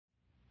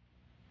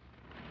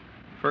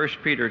1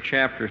 Peter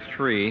chapter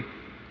 3,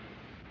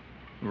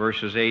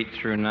 verses 8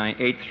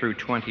 through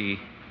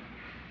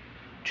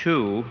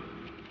 22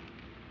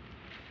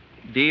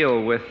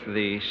 deal with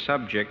the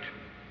subject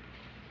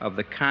of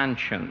the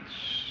conscience.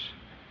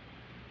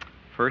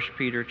 1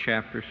 Peter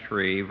chapter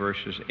 3,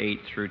 verses 8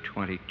 through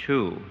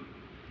 22.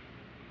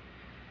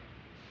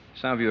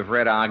 Some of you have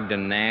read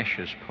Ogden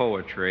Nash's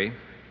poetry.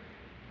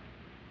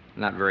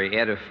 Not very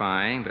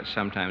edifying, but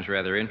sometimes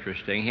rather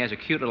interesting. He has a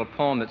cute little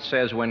poem that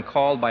says, "When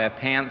called by a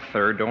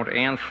panther, don't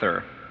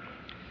answer."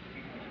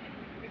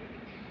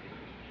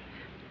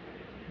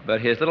 But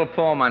his little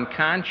poem on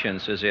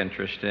conscience is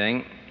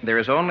interesting. There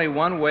is only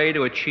one way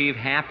to achieve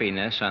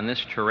happiness on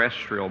this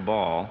terrestrial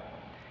ball,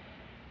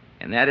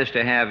 and that is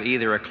to have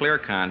either a clear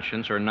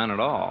conscience or none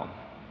at all.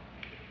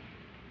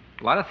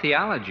 A lot of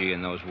theology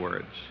in those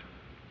words.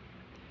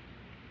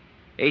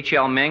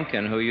 H.L.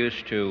 Mencken, who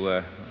used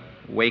to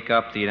wake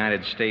up the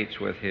United States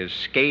with his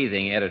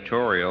scathing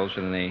editorials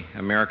in the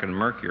American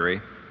Mercury,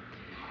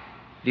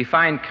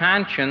 defined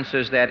conscience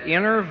as that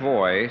inner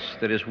voice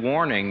that is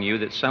warning you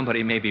that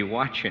somebody may be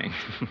watching.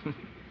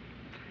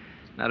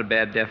 Not a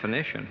bad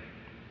definition.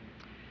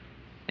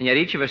 And yet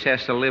each of us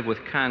has to live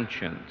with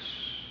conscience.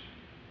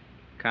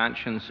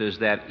 Conscience is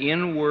that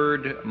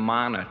inward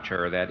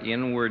monitor, that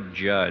inward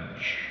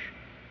judge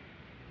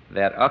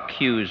that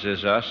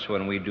accuses us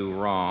when we do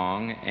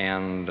wrong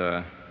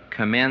and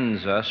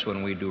commends us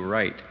when we do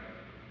right.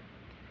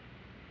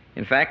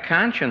 In fact,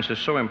 conscience is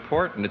so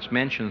important, it's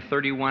mentioned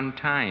 31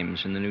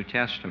 times in the New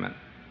Testament.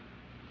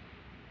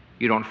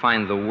 You don't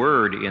find the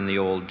word in the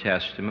Old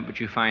Testament, but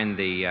you find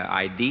the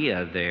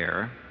idea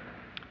there.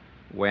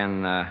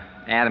 When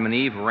Adam and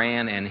Eve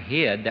ran and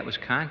hid, that was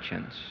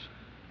conscience.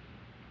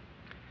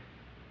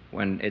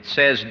 When it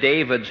says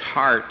David's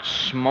heart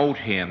smote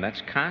him, that's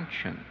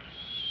conscience.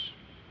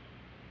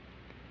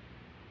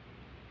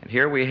 And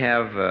here we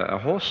have a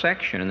whole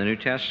section in the New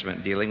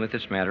Testament dealing with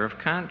this matter of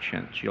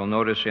conscience. You'll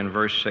notice in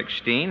verse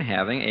 16,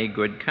 having a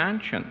good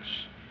conscience.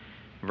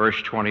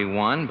 Verse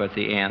 21, but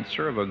the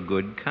answer of a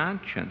good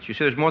conscience. You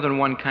see, there's more than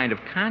one kind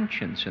of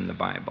conscience in the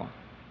Bible.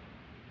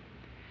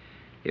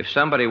 If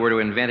somebody were to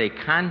invent a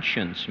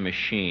conscience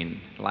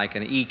machine, like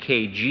an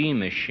EKG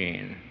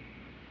machine,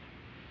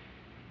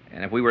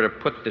 and if we were to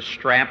put the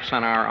straps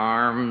on our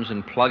arms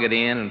and plug it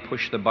in and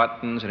push the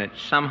buttons, and it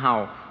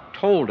somehow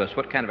told us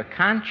what kind of a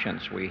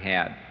conscience we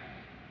had,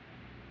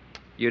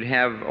 you'd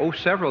have,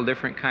 several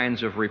different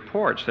kinds of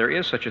reports. There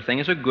is such a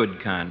thing as a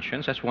good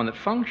conscience. That's one that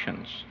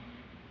functions.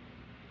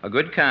 A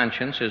good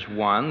conscience is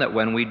one that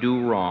when we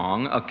do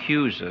wrong,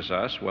 accuses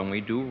us. When we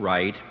do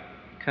right,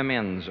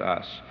 commends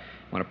us.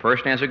 When a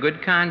person has a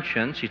good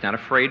conscience, he's not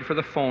afraid for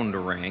the phone to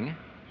ring.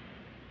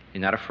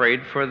 He's not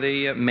afraid for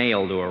the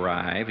mail to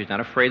arrive. He's not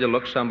afraid to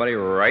look somebody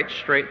right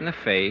straight in the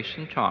face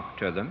and talk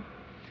to them.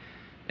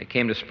 They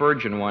came to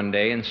Spurgeon one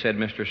day and said,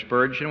 "Mr.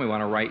 Spurgeon, we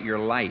want to write your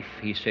life."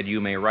 He said, "You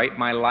may write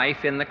my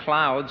life in the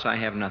clouds. I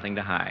have nothing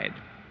to hide."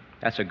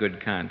 That's a good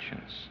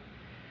conscience.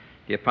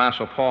 The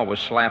Apostle Paul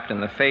was slapped in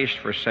the face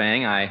for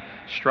saying, "I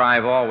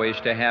strive always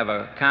to have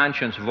a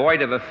conscience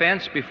void of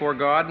offense before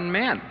God and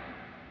men."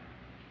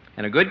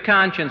 And a good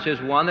conscience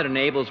is one that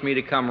enables me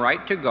to come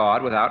right to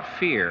God without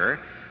fear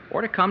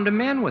or to come to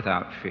men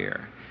without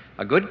fear.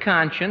 A good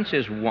conscience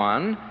is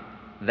one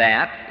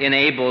that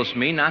enables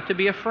me not to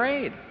be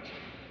afraid.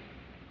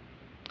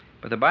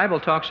 But the Bible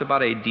talks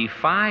about a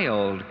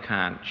defiled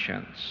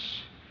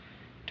conscience.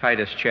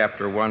 Titus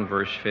chapter 1,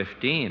 verse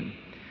 15.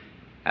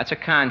 That's a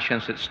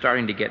conscience that's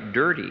starting to get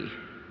dirty.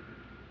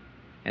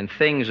 And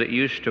things that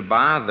used to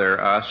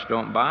bother us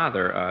don't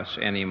bother us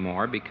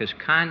anymore because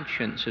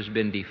conscience has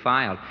been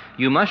defiled.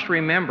 You must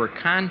remember,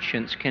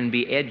 conscience can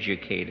be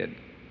educated.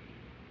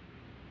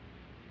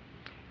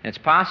 It's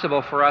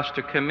possible for us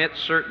to commit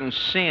certain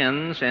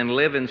sins and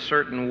live in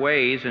certain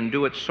ways and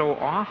do it so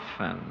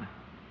often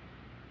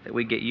that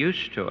we get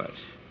used to it.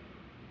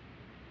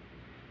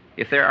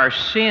 If there are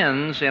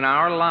sins in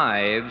our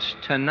lives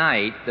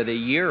tonight that a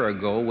year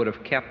ago would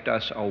have kept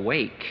us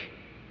awake,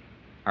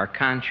 our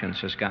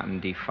conscience has gotten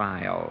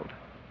defiled.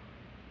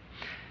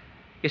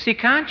 You see,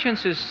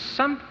 conscience is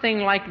something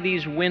like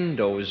these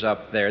windows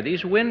up there.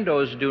 These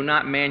windows do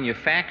not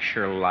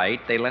manufacture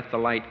light, they let the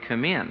light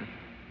come in.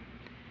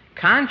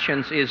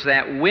 Conscience is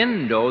that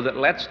window that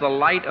lets the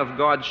light of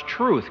God's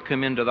truth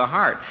come into the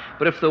heart.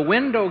 But if the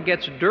window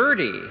gets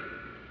dirty,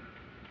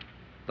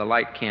 the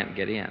light can't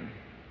get in.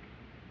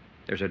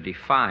 There's a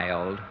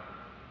defiled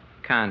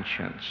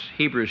conscience.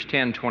 Hebrews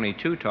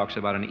 10:22 talks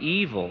about an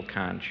evil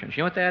conscience.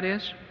 You know what that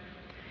is?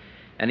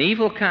 An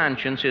evil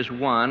conscience is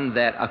one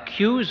that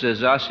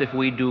accuses us if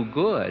we do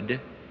good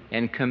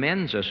and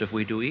commends us if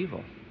we do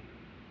evil.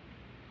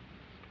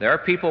 There are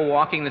people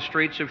walking the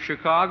streets of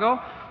Chicago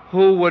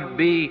who would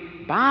be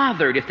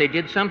bothered if they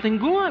did something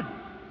good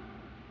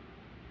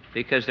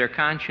because their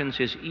conscience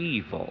is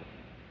evil.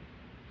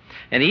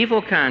 An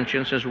evil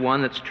conscience is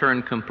one that's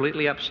turned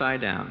completely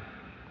upside down.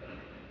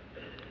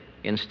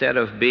 Instead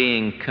of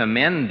being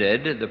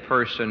commended, the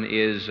person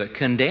is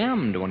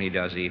condemned when he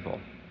does evil.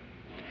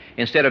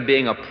 Instead of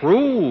being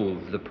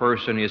approved, the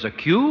person is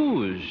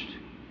accused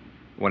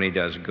when he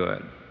does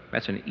good.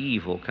 That's an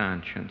evil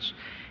conscience.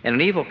 And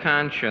an evil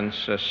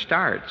conscience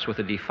starts with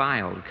a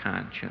defiled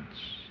conscience.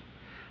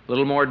 A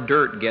little more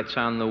dirt gets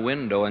on the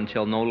window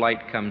until no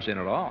light comes in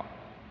at all.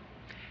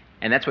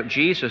 And that's what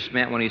Jesus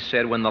meant when he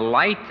said, when the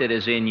light that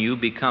is in you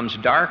becomes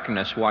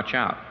darkness, watch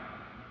out.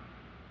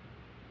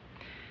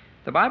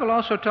 The Bible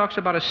also talks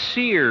about a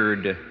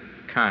seared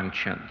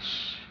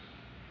conscience.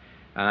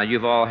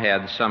 You've all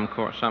had some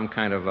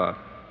kind of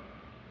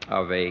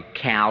a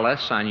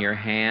callus on your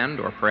hand,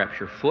 or perhaps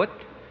your foot,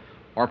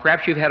 or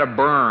perhaps you've had a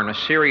burn, a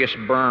serious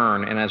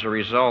burn, and as a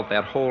result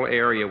that whole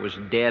area was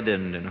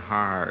deadened and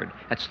hard.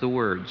 That's the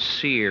word,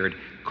 seared,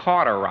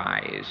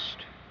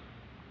 cauterized.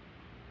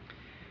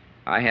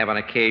 I have on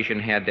occasion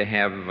had to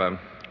have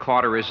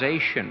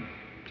cauterization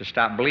to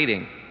stop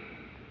bleeding.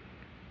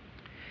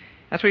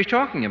 That's what he's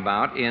talking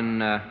about in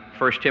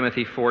 1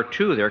 Timothy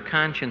 4:2. Their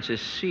conscience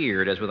is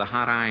seared as with a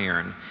hot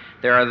iron.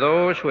 There are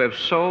those who have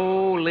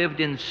so lived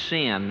in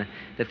sin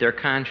that their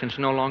conscience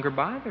no longer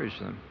bothers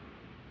them.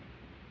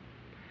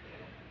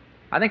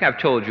 I think I've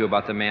told you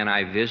about the man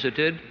I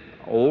visited,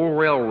 old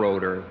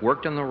railroader,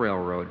 worked on the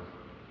railroad.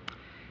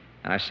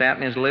 And I sat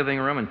in his living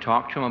room and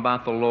talked to him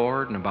about the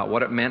Lord and about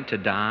what it meant to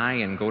die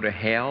and go to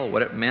hell,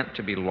 what it meant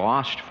to be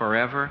lost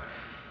forever.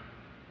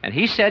 And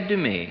he said to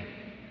me,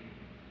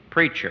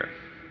 "Preacher,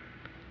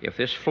 if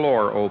this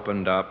floor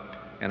opened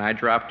up and I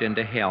dropped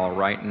into hell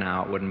right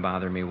now, it wouldn't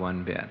bother me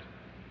one bit."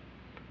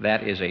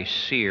 That is a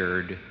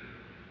seared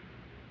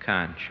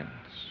conscience.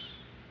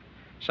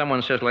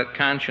 Someone says, let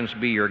conscience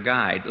be your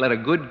guide. Let a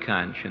good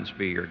conscience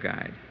be your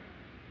guide.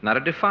 Not a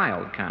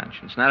defiled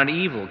conscience, not an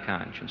evil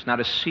conscience, not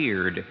a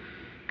seared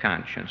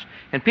conscience.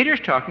 And Peter's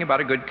talking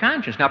about a good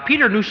conscience. Now,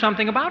 Peter knew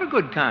something about a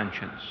good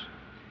conscience.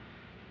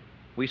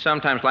 We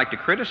sometimes like to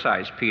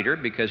criticize Peter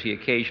because he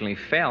occasionally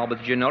fell, but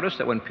did you notice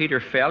that when Peter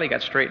fell, he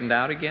got straightened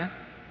out again?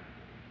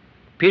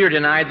 Peter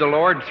denied the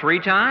Lord 3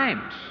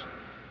 times,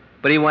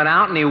 but he went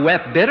out and he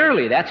wept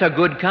bitterly. That's a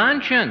good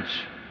conscience.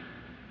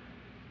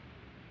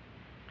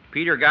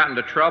 Peter got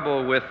into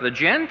trouble with the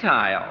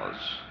Gentiles,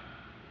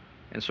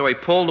 and so he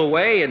pulled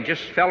away and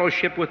just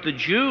fellowshiped with the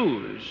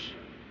Jews.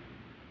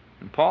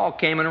 And Paul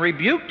came and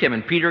rebuked him,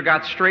 and Peter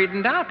got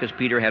straightened out because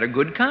Peter had a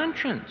good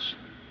conscience.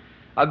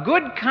 A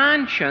good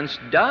conscience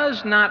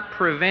does not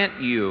prevent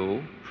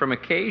you from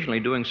occasionally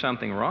doing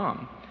something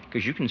wrong,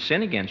 because you can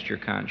sin against your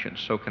conscience,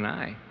 so can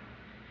I.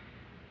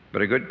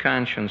 But a good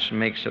conscience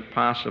makes it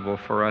possible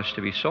for us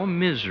to be so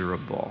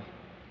miserable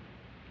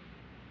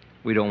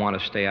we don't want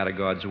to stay out of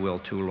God's will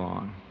too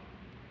long.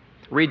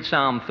 Read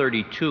Psalm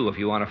 32 if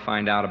you want to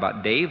find out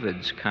about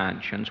David's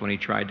conscience when he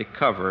tried to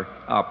cover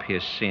up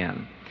his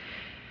sin.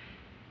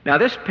 Now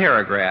this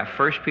paragraph,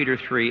 1 Peter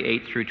 3,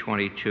 8 through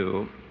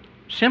 22,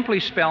 simply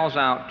spells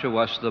out to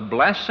us the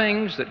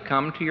blessings that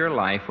come to your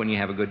life when you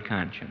have a good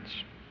conscience.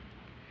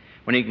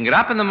 When you can get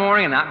up in the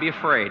morning and not be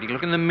afraid. You can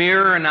look in the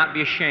mirror and not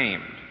be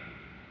ashamed.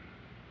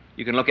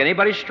 You can look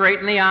anybody straight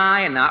in the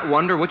eye and not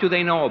wonder, what do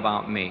they know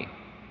about me?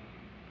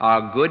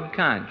 A good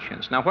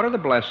conscience. Now, what are the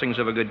blessings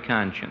of a good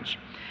conscience?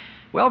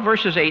 Well,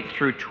 verses 8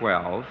 through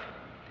 12,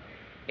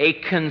 a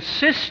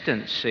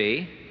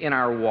consistency in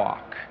our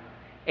walk.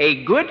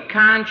 A good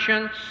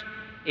conscience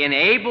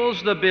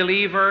enables the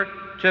believer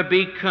to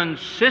be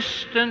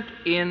consistent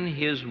in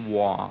his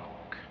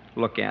walk.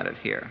 Look at it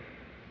here.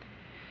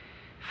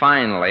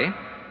 Finally,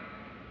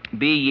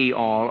 be ye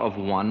all of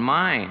one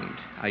mind,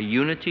 a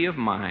unity of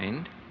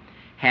mind,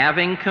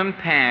 having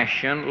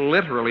compassion,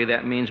 literally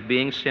that means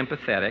being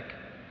sympathetic,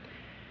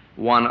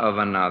 one of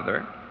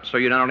another. So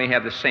you not only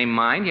have the same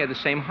mind, you have the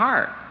same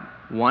heart,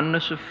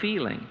 oneness of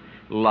feeling.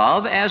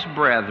 Love as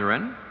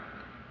brethren,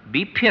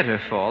 be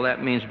pitiful,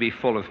 that means be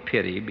full of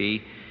pity,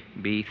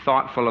 be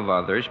thoughtful of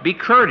others, be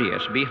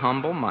courteous, be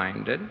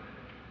humble-minded,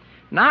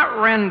 not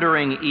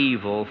rendering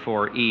evil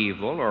for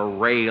evil or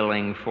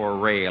railing for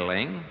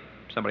railing.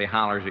 Somebody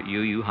hollers at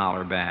you, you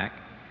holler back.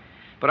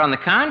 But on the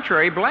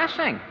contrary,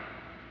 blessing,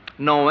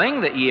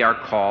 knowing that ye are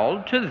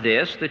called to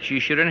this, that ye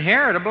should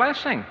inherit a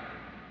blessing.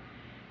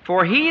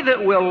 For he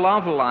that will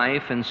love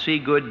life and see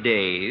good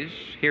days,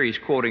 here he's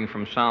quoting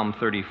from Psalm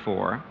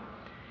 34,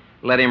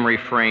 let him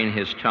refrain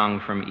his tongue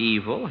from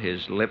evil,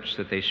 his lips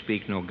that they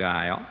speak no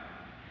guile.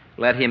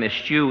 Let him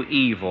eschew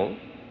evil,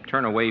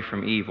 turn away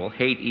from evil,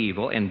 hate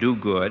evil, and do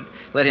good.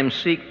 Let him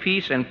seek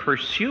peace and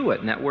pursue it.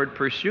 And that word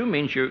pursue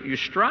means you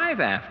strive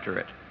after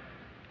it.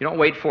 You don't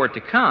wait for it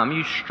to come,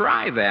 you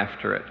strive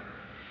after it.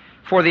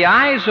 For the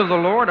eyes of the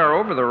Lord are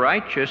over the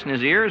righteous, and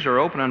his ears are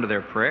open unto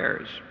their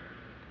prayers.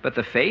 But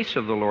the face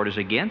of the Lord is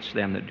against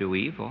them that do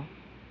evil.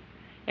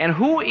 And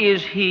who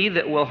is he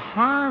that will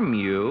harm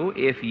you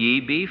if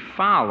ye be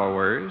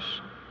followers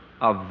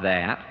of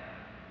that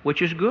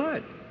which is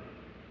good?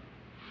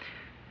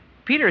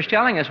 Peter is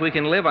telling us we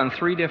can live on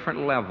 3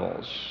 different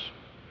levels.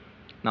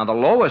 Now, the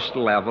lowest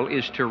level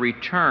is to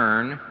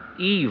return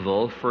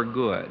evil for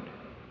good.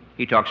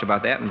 He talks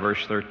about that in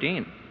verse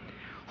 13.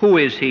 Who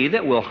is he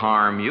that will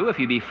harm you if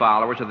you be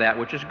followers of that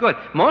which is good?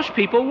 Most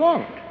people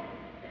won't.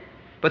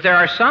 But there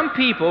are some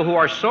people who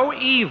are so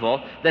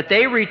evil that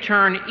they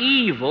return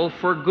evil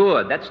for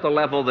good. That's the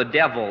level the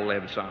devil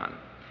lives on.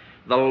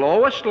 The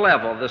lowest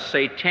level, the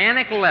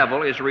satanic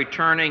level, is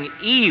returning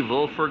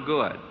evil for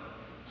good.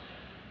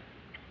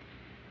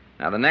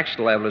 Now, the next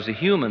level is the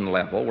human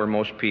level, where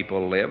most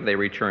people live. They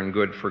return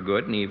good for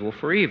good and evil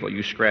for evil.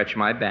 You scratch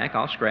my back,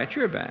 I'll scratch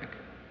your back.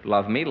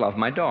 Love me, love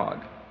my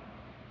dog.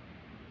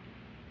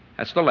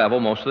 That's the level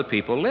most of the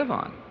people live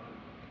on.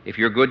 If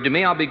you're good to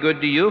me, I'll be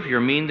good to you. If you're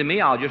mean to me,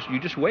 you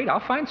just wait. I'll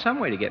find some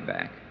way to get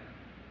back.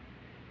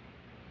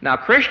 Now,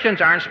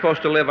 Christians aren't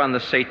supposed to live on the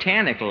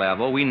satanic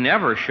level. We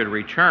never should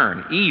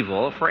return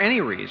evil for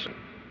any reason.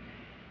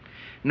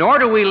 Nor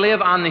do we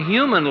live on the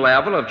human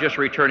level of just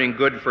returning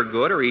good for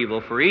good or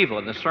evil for evil.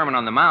 In the Sermon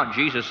on the Mount,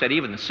 Jesus said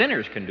even the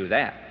sinners can do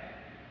that.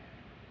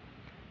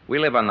 We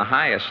live on the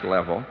highest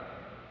level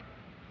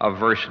of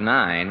verse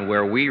 9,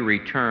 where we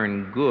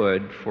return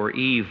good for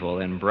evil.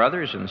 And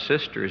brothers and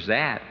sisters,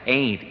 that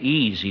ain't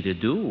easy to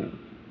do.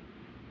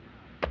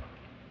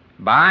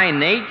 By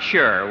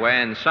nature,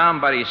 when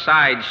somebody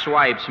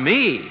sideswipes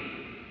me,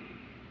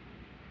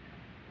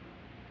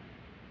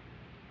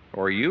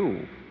 or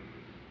you,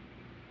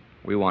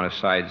 we want to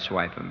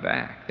sideswipe them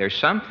back. There's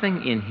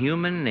something in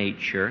human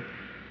nature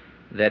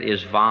that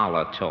is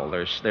volatile.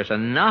 There's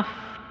enough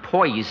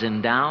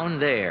poison down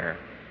there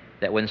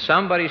that when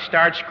somebody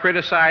starts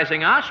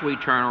criticizing us, we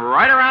turn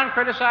right around and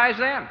criticize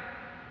them.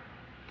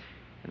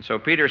 And so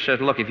Peter says,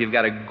 look, if you've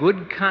got a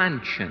good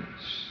conscience,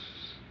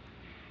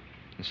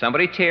 and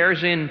somebody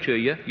tears into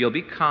you, you'll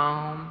be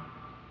calm.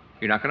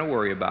 You're not going to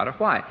worry about it.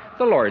 Why?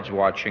 The Lord's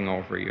watching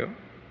over you.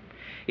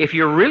 If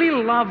you really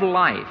love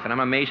life, and I'm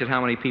amazed at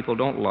how many people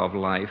don't love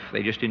life,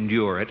 they just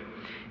endure it.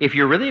 If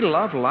you really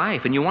love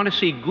life and you want to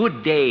see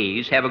good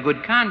days, have a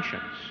good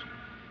conscience.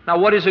 Now,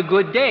 what is a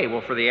good day?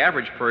 Well, for the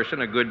average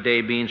person, a good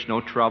day means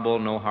no trouble,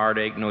 no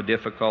heartache, no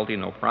difficulty,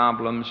 no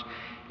problems,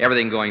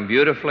 everything going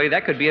beautifully.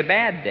 That could be a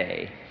bad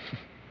day.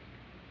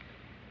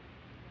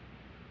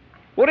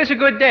 What is a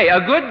good day?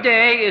 A good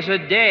day is a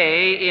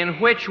day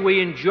in which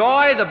we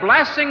enjoy the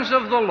blessings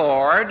of the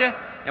Lord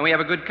and we have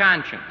a good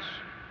conscience.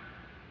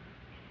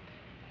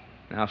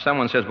 Now, if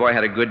someone says, boy, I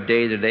had a good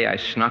day today, I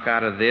snuck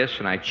out of this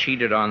and I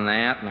cheated on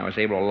that and I was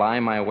able to lie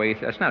my way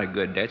through, that's not a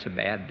good day, it's a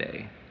bad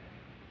day.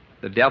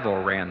 The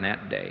devil ran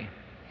that day.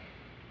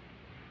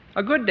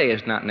 A good day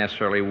is not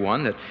necessarily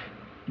one that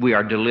we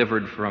are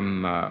delivered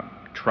from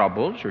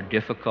troubles or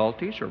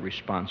difficulties or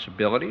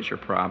responsibilities or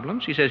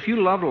problems. He says, if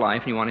you love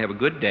life and you want to have a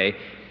good day,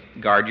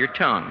 guard your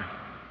tongue.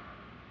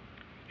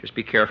 Just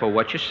be careful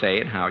what you say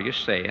and how you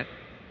say it.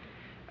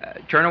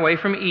 Turn away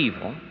from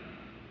evil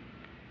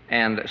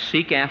and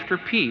seek after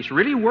peace.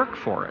 Really work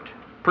for it.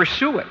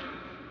 Pursue it.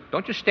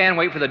 Don't just stand and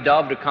wait for the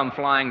dove to come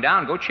flying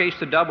down. Go chase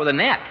the dove with a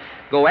net.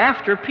 Go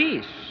after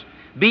peace.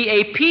 Be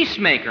a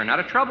peacemaker, not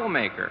a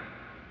troublemaker,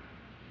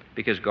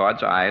 because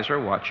God's eyes are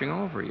watching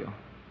over you.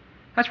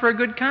 That's where a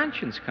good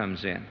conscience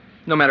comes in.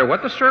 No matter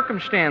what the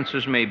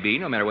circumstances may be,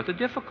 no matter what the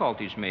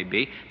difficulties may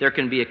be, there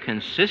can be a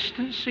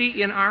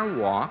consistency in our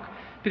walk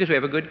because we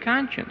have a good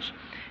conscience.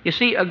 You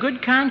see, a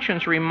good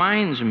conscience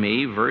reminds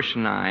me, verse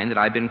 9, that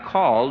I've been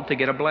called to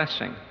get a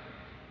blessing.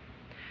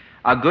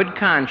 A good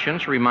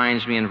conscience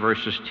reminds me in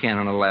verses 10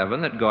 and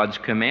 11 that God's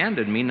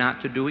commanded me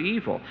not to do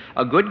evil.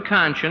 A good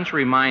conscience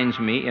reminds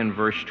me in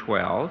verse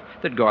 12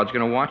 that God's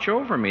going to watch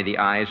over me. The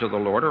eyes of the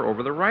Lord are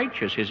over the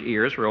righteous. His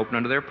ears are open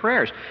unto their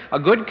prayers. A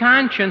good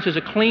conscience is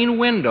a clean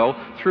window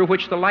through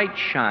which the light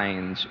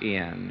shines in.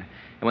 And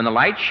when the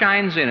light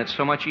shines in, it's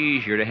so much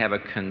easier to have a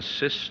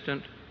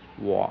consistent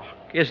walk,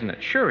 isn't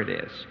it? Sure it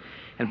is.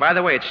 And by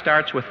the way, it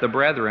starts with the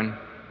brethren.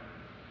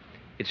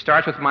 It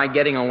starts with my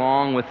getting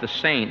along with the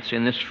saints.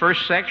 In this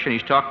first section,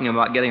 he's talking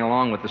about getting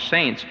along with the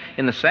saints.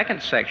 In the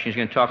second section, he's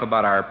going to talk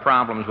about our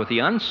problems with the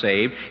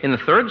unsaved. In the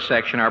third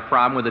section, our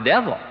problem with the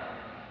devil.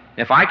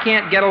 If I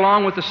can't get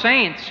along with the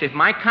saints, if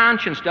my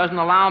conscience doesn't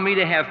allow me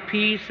to have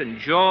peace and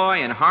joy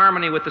and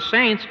harmony with the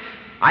saints,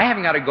 I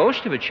haven't got a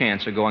ghost of a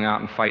chance of going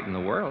out and fighting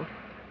the world.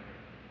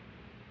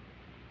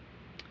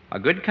 A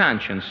good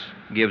conscience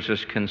gives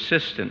us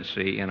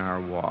consistency in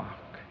our walk.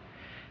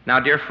 Now,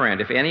 dear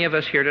friend, if any of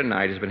us here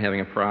tonight has been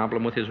having a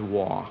problem with his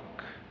walk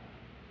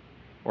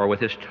or with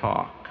his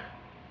talk,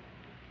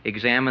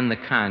 examine the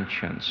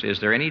conscience.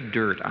 Is there any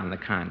dirt on the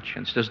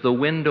conscience? Does the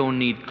window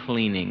need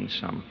cleaning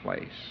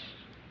someplace?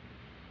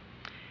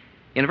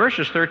 In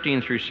verses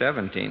 13 through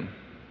 17,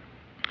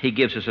 he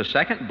gives us a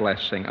second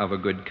blessing of a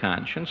good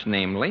conscience,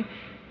 namely,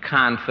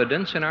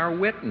 confidence in our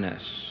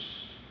witness.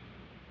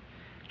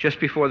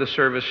 Just before the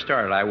service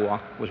started, I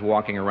was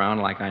walking around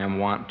like I am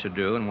wont to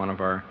do, and one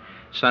of our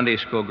Sunday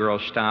school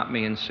girls stopped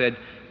me and said,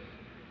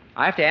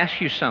 I have to ask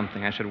you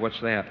something. I said, what's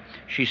that?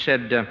 She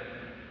said,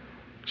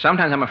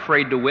 sometimes I'm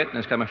afraid to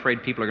witness because I'm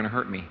afraid people are going to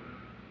hurt me.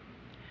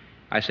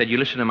 I said, you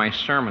listen to my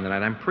sermon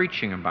tonight. I'm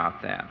preaching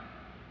about that.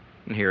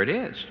 And here it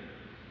is.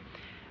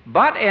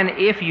 But, and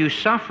if you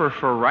suffer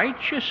for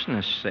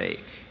righteousness'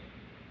 sake,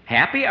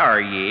 happy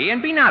are ye,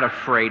 and be not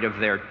afraid of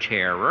their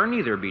terror,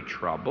 neither be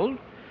troubled.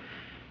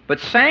 But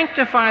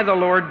sanctify the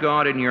Lord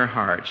God in your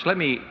hearts. Let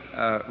me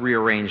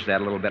rearrange that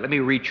a little bit. Let me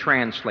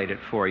retranslate it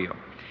for you.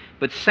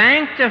 But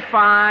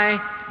sanctify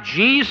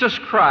Jesus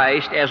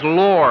Christ as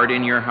Lord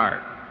in your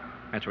heart.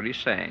 That's what he's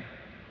saying.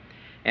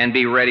 And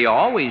be ready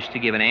always to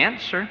give an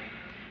answer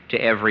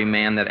to every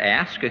man that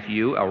asketh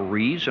you a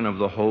reason of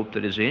the hope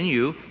that is in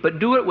you, but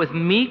do it with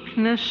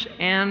meekness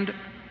and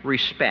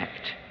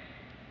respect,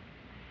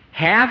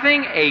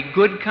 having a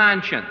good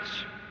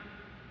conscience,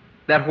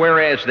 that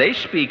whereas they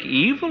speak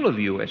evil of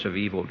you as of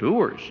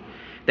evildoers,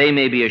 they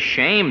may be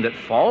ashamed that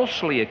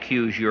falsely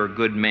accuse your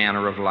good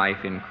manner of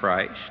life in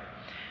Christ.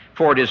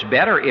 For it is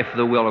better, if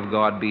the will of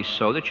God be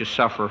so, that you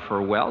suffer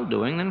for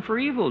well-doing than for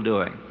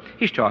evil-doing.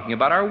 He's talking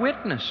about our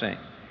witnessing.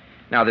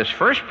 Now, this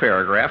first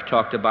paragraph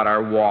talked about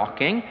our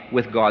walking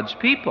with God's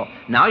people.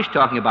 Now he's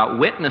talking about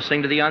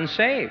witnessing to the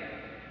unsaved.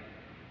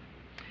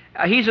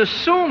 He's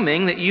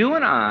assuming that you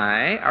and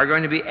I are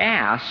going to be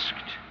asked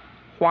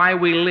why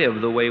we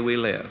live the way we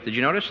live. Did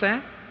you notice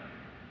that?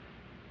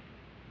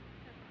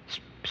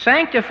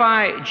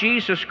 Sanctify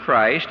Jesus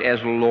Christ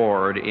as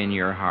Lord in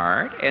your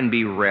heart, and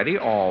be ready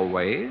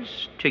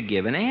always to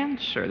give an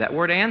answer. That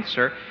word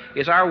answer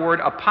is our word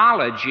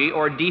apology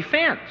or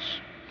defense.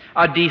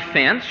 A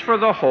defense for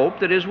the hope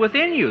that is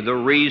within you, the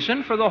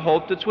reason for the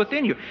hope that's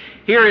within you.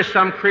 Here is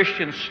some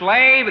Christian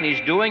slave, and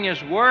he's doing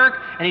his work,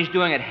 and he's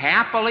doing it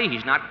happily.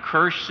 He's not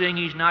cursing,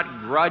 he's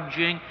not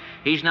grudging,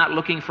 he's not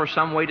looking for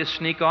some way to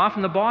sneak off,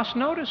 and the boss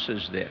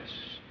notices this.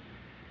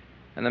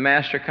 And the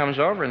master comes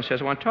over and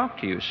says, I want to talk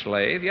to you,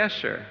 slave. Yes,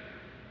 sir.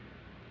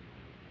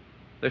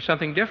 There's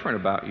something different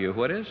about you.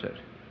 What is it?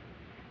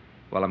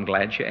 Well, I'm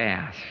glad you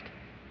asked.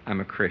 I'm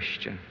a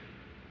Christian.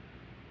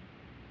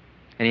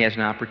 And he has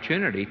an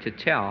opportunity to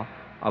tell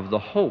of the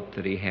hope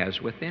that he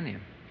has within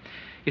him.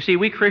 You see,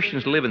 we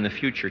Christians live in the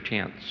future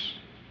tense.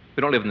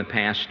 We don't live in the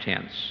past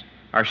tense.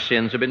 Our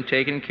sins have been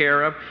taken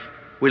care of.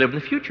 We live in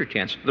the future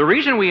tense. The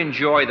reason we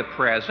enjoy the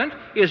present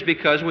is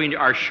because we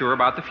are sure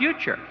about the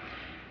future.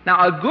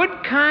 Now, a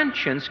good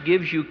conscience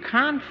gives you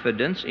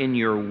confidence in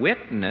your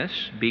witness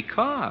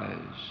because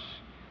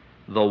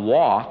the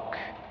walk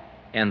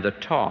and the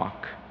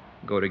talk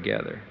go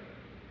together.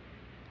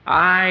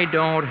 I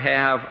don't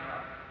have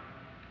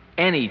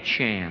any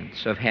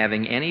chance of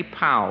having any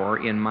power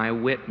in my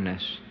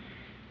witness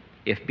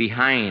if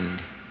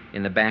behind,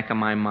 in the back of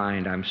my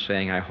mind, I'm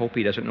saying, I hope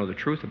he doesn't know the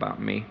truth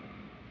about me.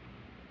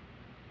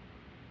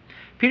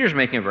 Peter's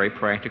making a very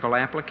practical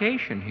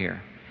application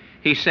here.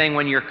 He's saying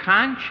when your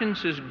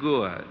conscience is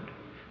good,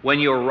 when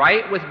you're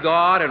right with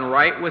God and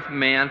right with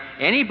man,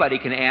 anybody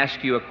can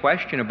ask you a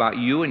question about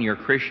you and your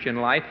Christian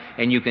life,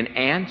 and you can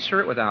answer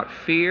it without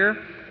fear.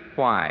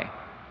 Why?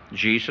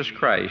 Jesus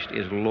Christ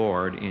is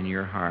Lord in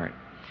your heart.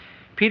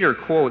 Peter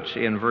quotes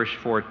in verse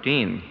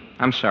 15,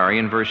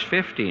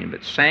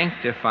 but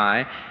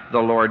sanctify the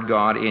Lord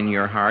God in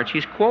your hearts.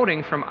 He's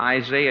quoting from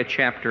Isaiah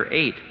chapter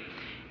 8.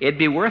 It'd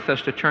be worth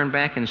us to turn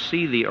back and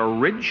see the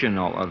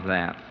original of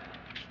that.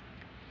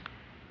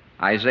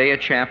 Isaiah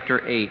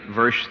chapter 8,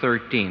 verse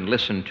 13.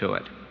 Listen to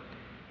it.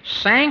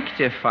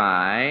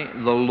 Sanctify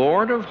the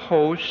Lord of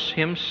hosts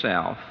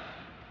himself,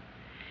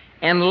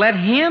 and let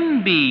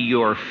him be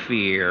your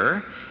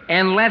fear,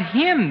 and let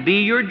him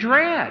be your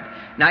dread.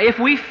 Now, if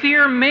we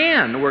fear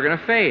men, we're going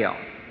to fail.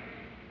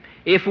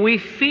 If we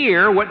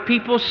fear what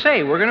people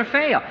say, we're going to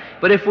fail.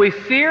 But if we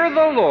fear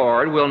the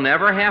Lord, we'll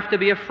never have to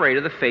be afraid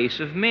of the face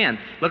of men.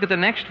 Look at the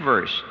next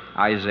verse,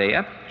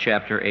 Isaiah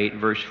chapter 8,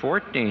 verse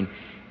 14.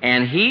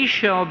 And he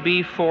shall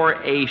be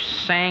for a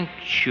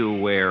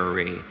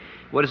sanctuary.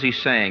 What is he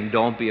saying?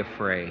 Don't be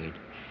afraid.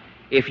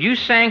 If you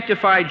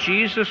sanctify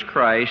Jesus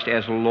Christ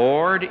as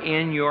Lord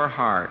in your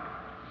heart,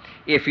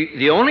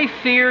 the only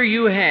fear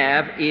you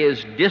have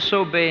is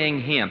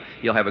disobeying him,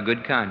 you'll have a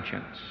good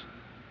conscience.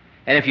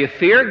 And if you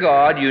fear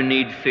God, you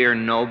need fear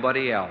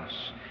nobody else.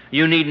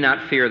 You need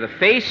not fear the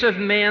face of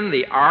men,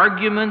 the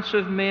arguments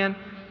of men.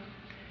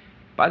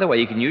 By the way,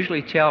 you can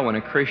usually tell when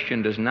a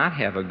Christian does not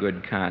have a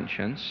good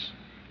conscience.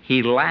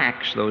 He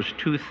lacks those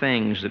two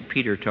things that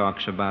Peter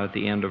talks about at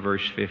the end of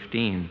verse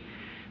 15.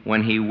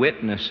 When he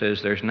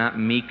witnesses, there's not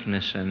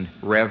meekness and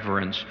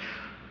reverence.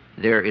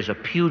 There is a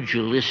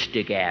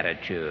pugilistic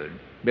attitude.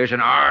 There's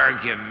an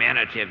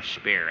argumentative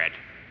spirit.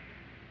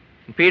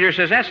 And Peter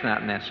says that's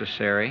not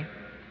necessary.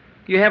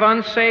 You have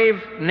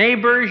unsaved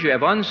neighbors, you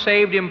have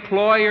unsaved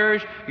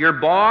employers, your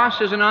boss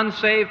is an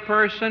unsaved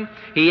person.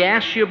 He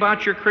asks you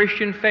about your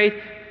Christian faith.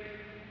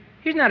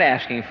 He's not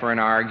asking for an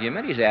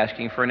argument, he's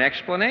asking for an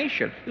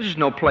explanation. This is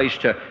no place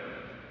to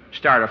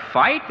start a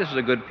fight, this is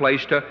a good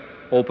place to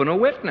open a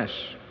witness.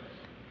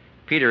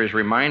 Peter is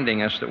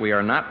reminding us that we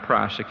are not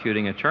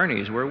prosecuting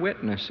attorneys, we're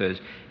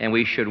witnesses, and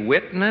we should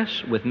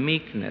witness with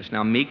meekness.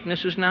 Now,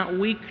 meekness is not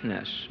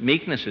weakness.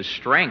 Meekness is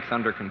strength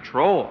under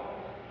control.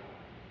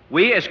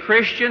 We as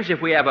Christians,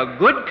 if we have a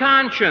good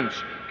conscience,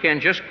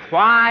 can just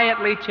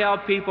quietly tell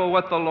people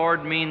what the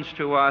Lord means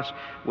to us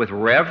with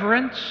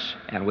reverence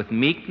and with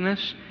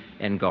meekness,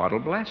 and God will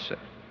bless it.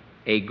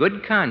 A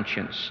good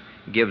conscience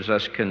gives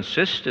us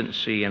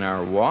consistency in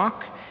our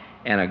walk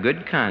And a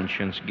good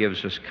conscience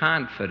gives us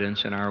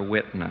confidence in our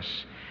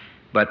witness.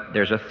 But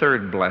there's a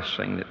third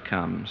blessing that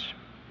comes.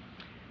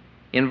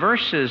 In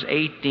verses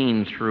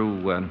 18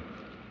 through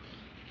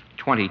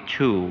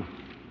 22,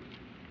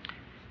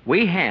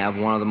 we have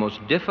one of the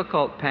most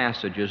difficult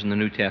passages in the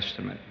New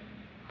Testament.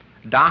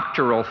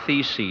 Doctoral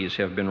theses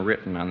have been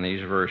written on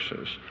these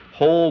verses.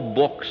 Whole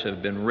books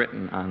have been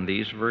written on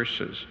these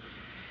verses.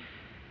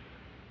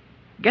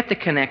 Get the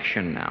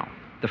connection now.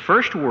 The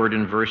first word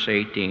in verse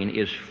 18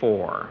 is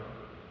for.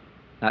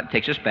 That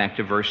takes us back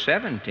to verse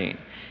 17.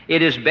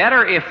 It is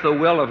better if the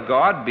will of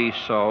God be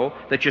so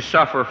that you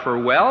suffer for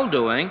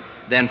well-doing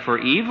than for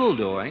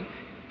evil-doing.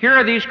 Here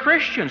are these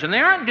Christians, and they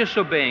aren't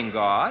disobeying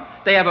God.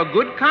 They have a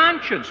good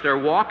conscience. They're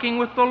walking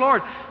with the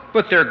Lord.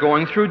 But they're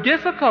going through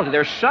difficulty.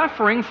 They're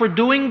suffering for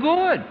doing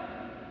good.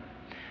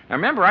 Now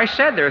remember, I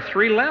said there are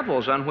three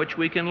levels on which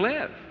we can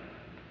live.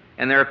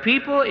 And there are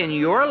people in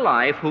your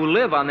life who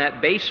live on that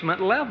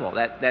basement level,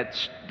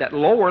 that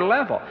lower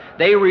level.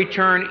 They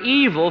return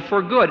evil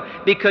for good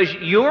because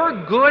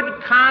your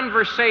good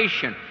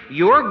conversation,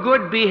 your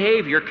good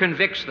behavior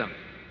convicts them.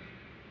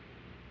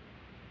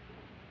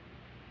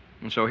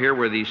 And so here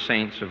were these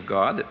saints of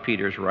God that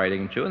Peter's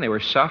writing to, and they were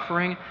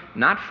suffering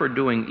not for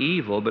doing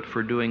evil, but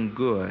for doing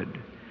good.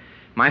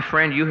 My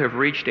friend, you have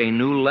reached a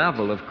new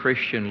level of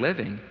Christian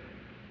living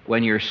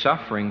when you're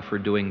suffering for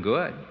doing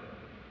good.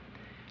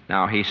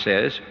 Now he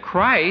says,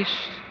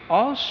 Christ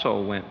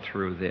also went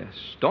through this.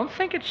 Don't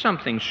think it's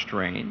something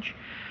strange.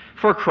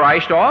 For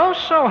Christ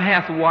also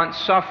hath once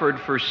suffered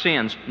for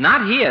sins,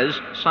 not his,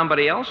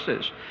 somebody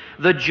else's,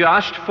 the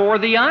just for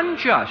the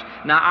unjust.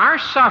 Now our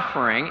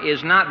suffering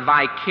is not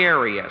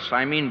vicarious.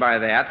 I mean by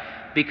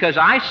that, because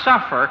I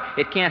suffer,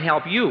 it can't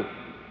help you.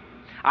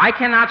 I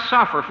cannot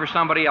suffer for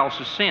somebody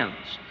else's sins.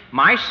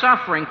 My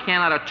suffering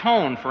cannot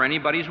atone for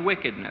anybody's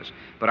wickedness,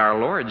 but our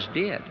Lord's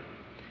did.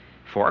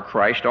 For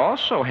Christ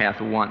also hath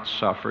once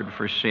suffered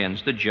for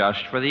sins, the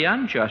just for the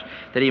unjust,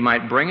 that he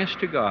might bring us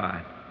to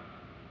God.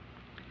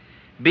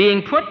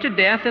 Being put to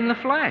death in the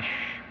flesh,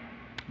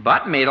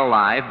 but made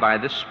alive by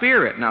the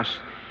Spirit. Now,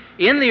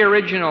 in the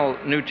original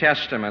New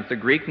Testament, the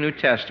Greek New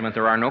Testament,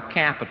 there are no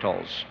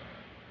capitals.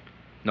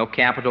 No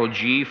capital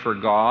G for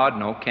God,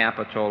 no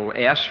capital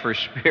S for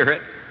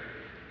Spirit.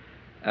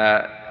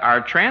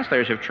 Our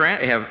translators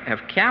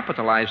have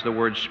capitalized the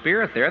word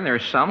Spirit there, and there are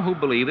some who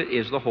believe it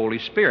is the Holy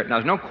Spirit. Now,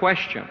 there's no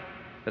question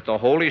that the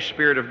Holy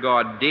Spirit of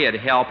God did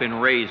help in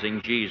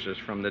raising Jesus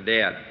from the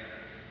dead.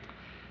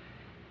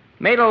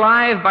 Made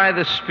alive by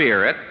the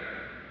Spirit,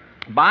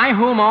 by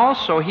whom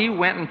also he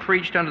went and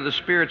preached unto the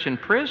spirits in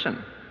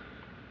prison,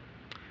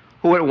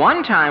 who at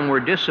one time were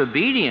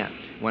disobedient,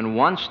 when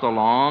once the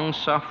long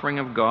suffering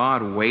of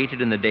God waited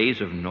in the days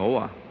of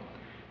Noah,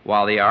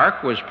 while the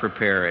ark was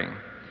preparing,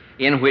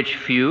 in which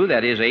few,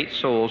 that is, 8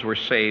 souls, were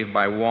saved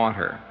by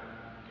water.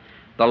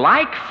 The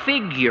like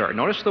figure,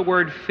 notice the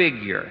word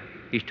figure.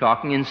 He's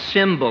talking in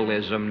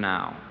symbolism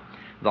now.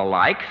 The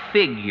like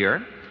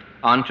figure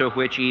unto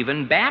which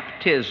even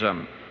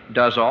baptism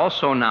does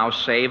also now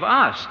save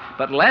us.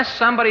 But lest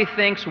somebody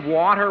thinks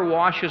water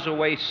washes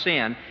away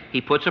sin,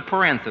 he puts a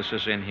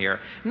parenthesis in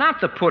here.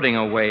 Not the putting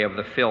away of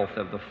the filth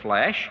of the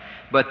flesh,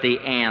 but the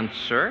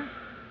answer.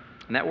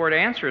 And that word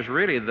answer is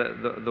really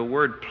the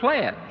word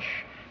pledge.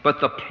 But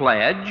the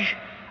pledge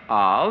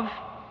of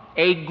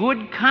a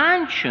good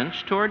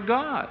conscience toward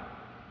God.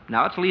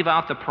 Now let's leave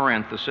out the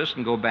parenthesis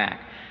and go back.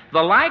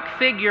 The like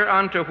figure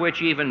unto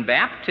which even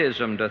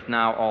baptism doth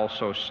now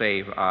also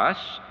save us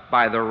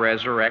by the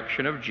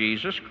resurrection of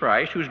Jesus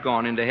Christ, who's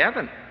gone into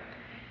heaven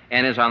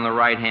and is on the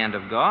right hand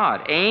of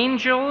God.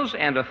 Angels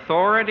and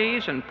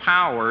authorities and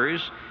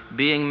powers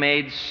being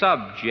made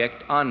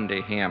subject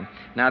unto him.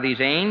 Now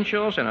these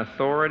angels and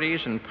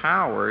authorities and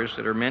powers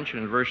that are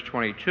mentioned in verse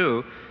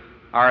 22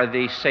 are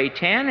the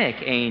satanic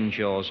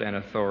angels and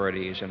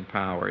authorities and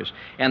powers.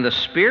 And the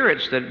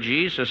spirits that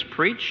Jesus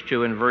preached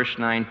to in verse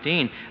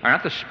 19 are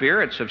not the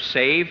spirits of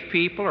saved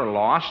people or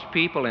lost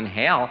people in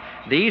hell.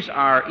 These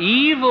are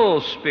evil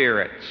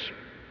spirits.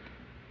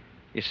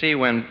 You see,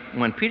 when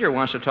Peter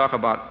wants to talk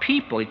about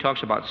people, he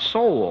talks about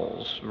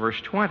souls, verse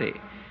 20,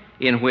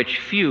 in which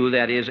few,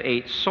 that is,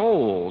 8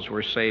 souls,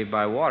 were saved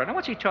by water. Now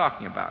what's he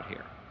talking about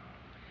here?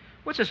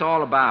 What's this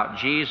all about?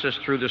 Jesus,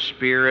 through the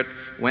Spirit,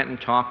 went and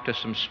talked to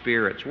some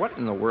spirits. What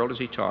in the world is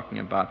he talking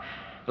about?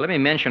 Let me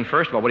mention,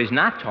 first of all, what he's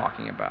not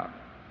talking about.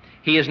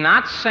 He is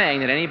not saying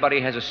that anybody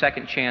has a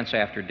second chance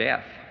after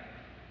death.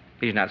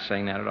 He's not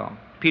saying that at all.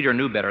 Peter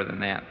knew better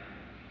than that.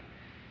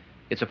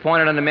 It's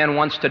appointed unto men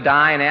once to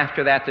die, and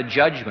after that the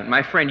judgment.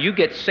 My friend, you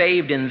get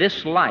saved in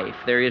this life.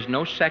 There is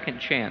no second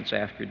chance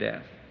after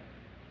death.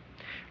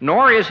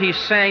 Nor is he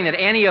saying that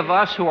any of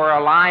us who are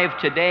alive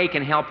today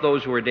can help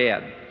those who are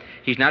dead.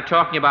 He's not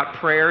talking about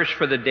prayers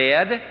for the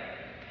dead.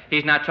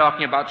 He's not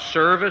talking about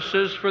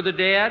services for the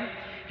dead.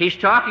 He's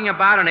talking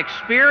about an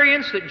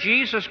experience that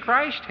Jesus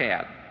Christ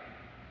had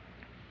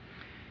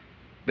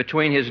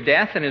between his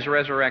death and his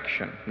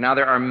resurrection. Now,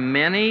 there are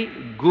many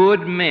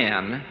good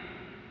men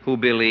who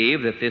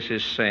believe that this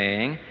is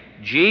saying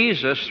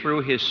Jesus,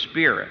 through His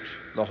Spirit,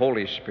 the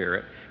Holy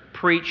Spirit,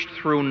 preached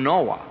through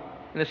Noah.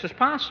 And this is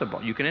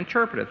possible. You can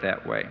interpret it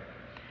that way.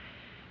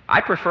 I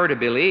prefer to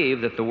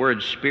believe that the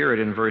word Spirit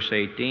in verse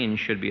 18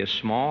 should be a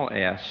small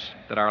s,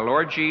 that our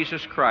Lord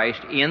Jesus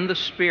Christ, in the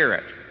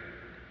Spirit,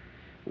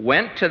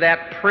 went to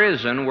that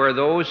prison where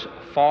those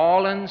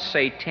fallen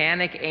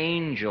satanic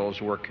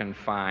angels were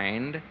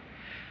confined,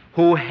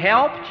 who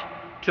helped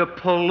to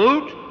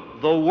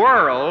pollute the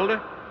world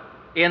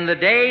in the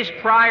days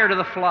prior to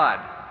the flood,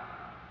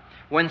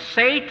 when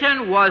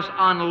Satan was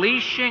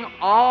unleashing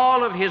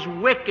all of his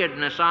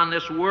wickedness on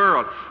this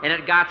world, and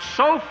it got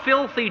so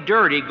filthy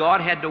dirty, God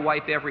had to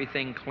wipe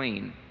everything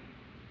clean.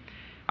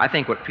 I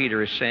think what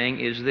Peter is saying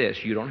is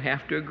this. You don't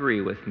have to agree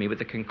with me, but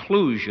the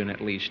conclusion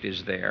at least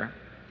is there.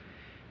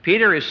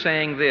 Peter is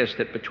saying this,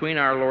 that between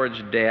our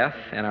Lord's death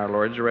and our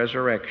Lord's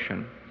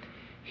resurrection,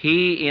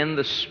 He, in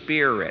the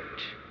Spirit,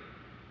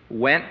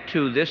 went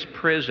to this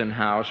prison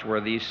house where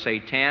these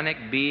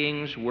satanic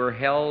beings were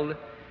held,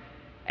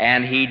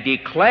 and He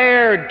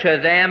declared to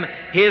them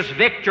His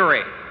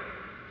victory.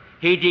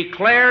 He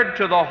declared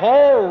to the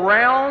whole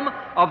realm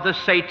of the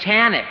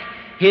satanic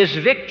His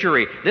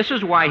victory. This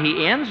is why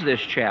he ends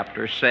this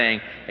chapter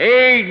saying,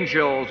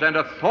 angels and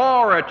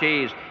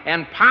authorities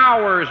and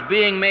powers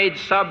being made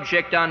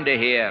subject unto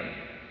Him.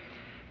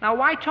 Now,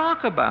 why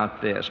talk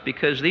about this?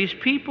 Because these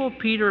people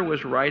Peter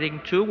was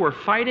writing to were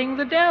fighting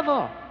the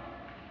devil.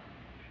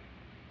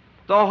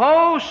 The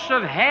hosts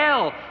of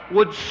hell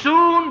would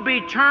soon be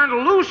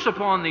turned loose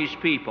upon these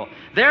people.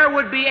 There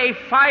would be a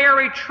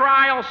fiery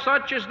trial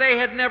such as they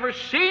had never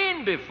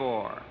seen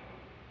before.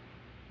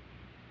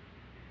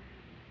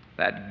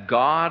 That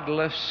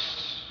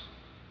godless,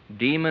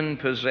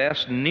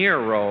 demon-possessed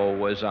Nero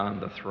was on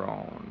the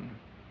throne.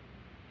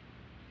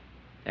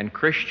 And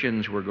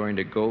Christians were going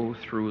to go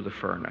through the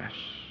furnace.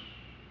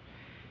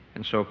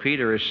 And so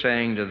Peter is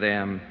saying to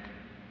them,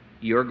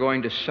 you're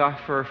going to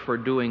suffer for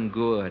doing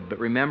good. But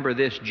remember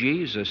this,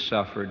 Jesus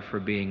suffered for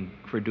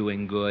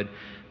doing good.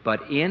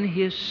 But in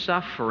His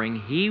suffering,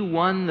 He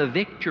won the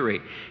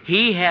victory.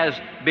 He has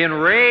been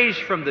raised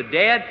from the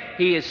dead.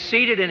 He is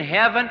seated in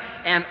heaven.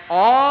 And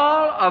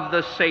all of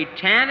the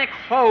satanic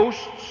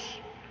hosts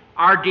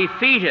are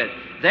defeated.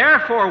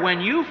 Therefore,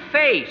 when you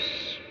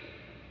face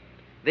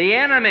the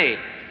enemy,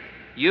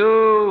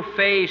 you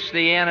face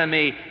the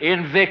enemy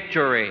in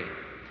victory.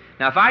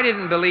 Now, if I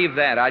didn't believe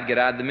that, I'd get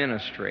out of the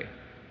ministry.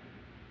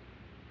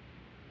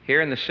 Here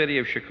in the city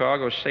of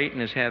Chicago,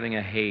 Satan is having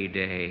a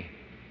heyday.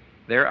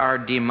 There are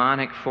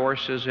demonic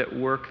forces at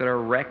work that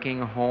are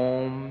wrecking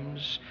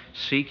homes,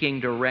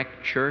 seeking to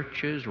wreck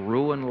churches,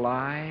 ruin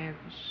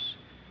lives.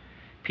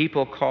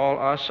 People call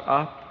us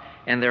up,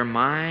 and their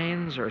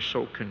minds are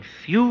so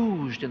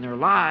confused, and their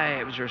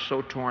lives are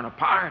so torn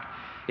apart.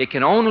 It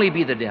can only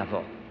be the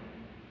devil.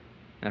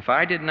 And if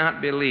I did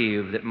not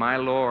believe that my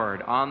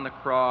Lord on the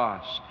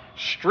cross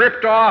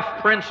stripped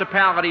off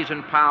principalities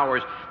and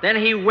powers, then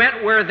He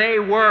went where they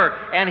were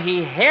and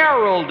He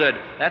heralded.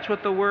 That's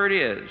what the word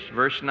is.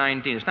 Verse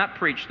 19. It's not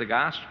preach the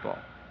gospel.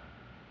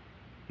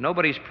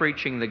 Nobody's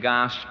preaching the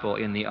gospel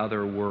in the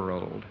other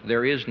world.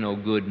 There is no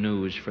good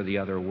news for the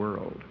other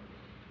world.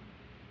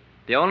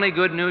 The only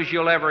good news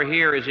you'll ever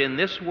hear is in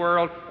this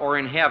world or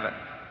in heaven,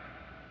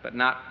 but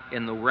not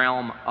in the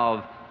realm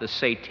of the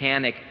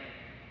satanic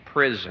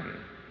prison.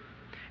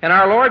 And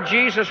our Lord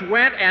Jesus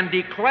went and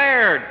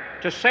declared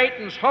to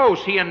Satan's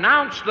host. He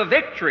announced the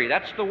victory.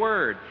 That's the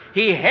word.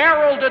 He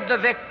heralded the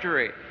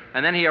victory.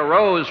 And then He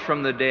arose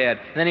from the dead.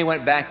 And then He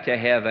went back to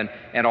heaven.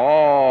 And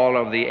all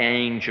of the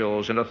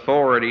angels and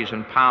authorities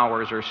and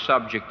powers are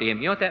subject to Him.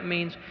 You know what that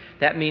means?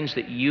 That means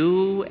that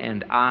you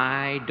and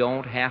I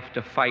don't have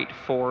to fight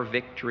for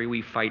victory.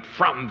 We fight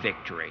from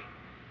victory.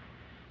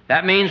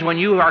 That means when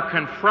you are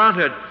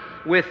confronted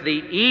with the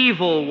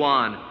evil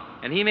one,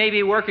 and he may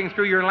be working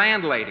through your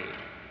landlady,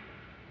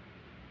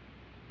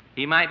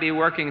 he might be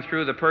working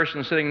through the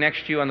person sitting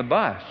next to you on the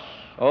bus.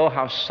 Oh,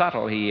 how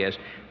subtle he is.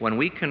 When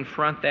we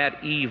confront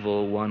that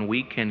evil one,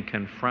 we can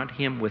confront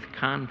him with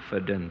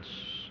confidence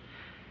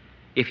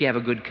if you have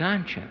a good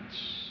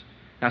conscience.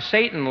 Now,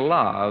 Satan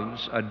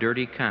loves a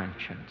dirty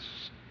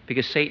conscience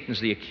because Satan's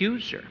the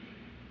accuser.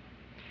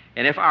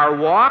 And if our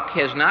walk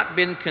has not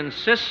been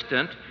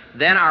consistent,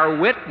 then our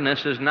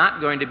witness is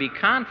not going to be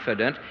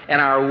confident, and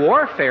our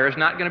warfare is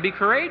not going to be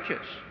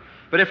courageous.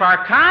 But if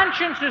our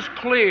conscience is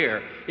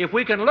clear, if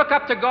we can look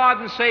up to God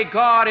and say,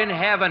 God in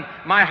heaven,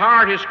 my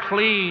heart is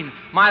clean,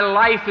 my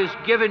life is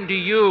given to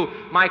you,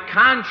 my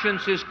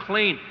conscience is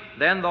clean,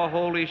 then the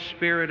Holy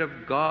Spirit of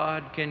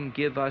God can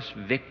give us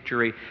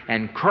victory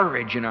and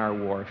courage in our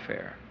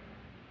warfare.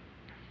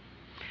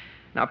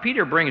 Now,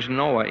 Peter brings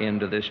Noah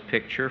into this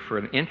picture for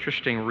an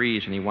interesting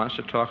reason. He wants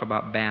to talk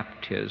about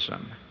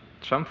baptism.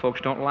 Some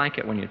folks don't like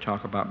it when you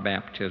talk about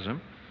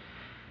baptism.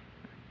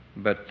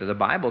 But the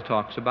Bible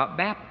talks about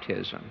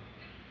baptism.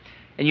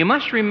 And you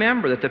must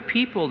remember that the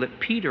people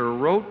that Peter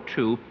wrote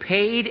to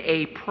paid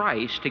a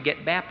price to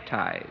get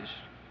baptized.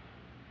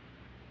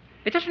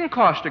 It doesn't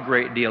cost a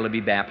great deal to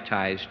be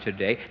baptized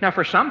today. Now,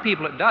 for some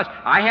people it does.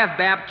 I have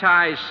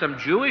baptized some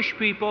Jewish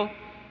people,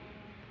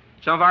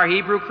 some of our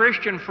Hebrew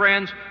Christian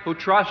friends who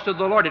trusted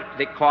the Lord.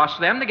 It cost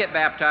them to get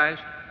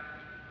baptized.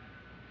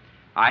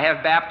 I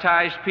have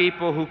baptized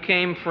people who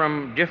came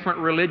from different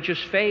religious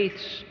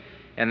faiths,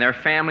 and their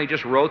family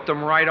just wrote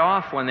them right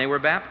off when they were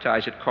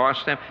baptized. It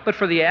cost them. But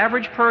for the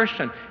average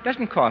person, it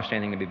doesn't cost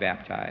anything to be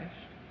baptized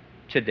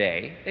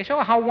today. They say,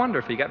 oh, how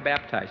wonderful, you got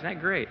baptized. Isn't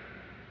that great?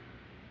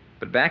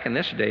 But back in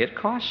this day, it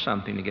cost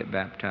something to get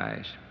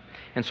baptized.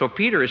 And so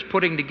Peter is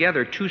putting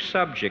together two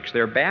subjects,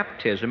 their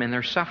baptism and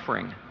their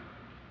suffering.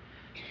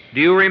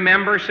 Do you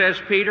remember, says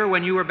Peter,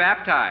 when you were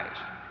baptized?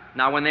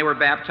 Now, when they were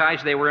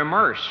baptized, they were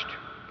immersed.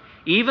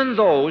 Even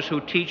those who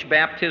teach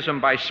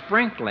baptism by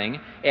sprinkling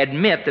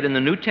admit that in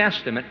the New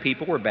Testament,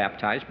 people were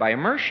baptized by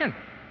immersion.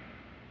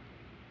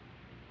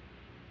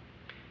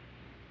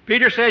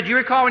 Peter said, do you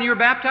recall when you were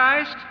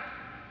baptized?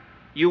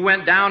 You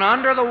went down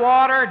under the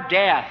water,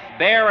 death,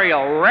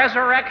 burial,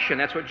 resurrection.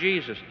 That's what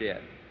Jesus did.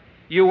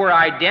 You were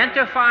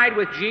identified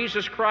with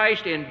Jesus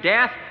Christ in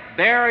death,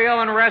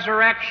 burial, and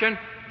resurrection,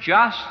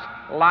 just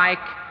like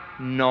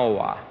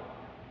Noah.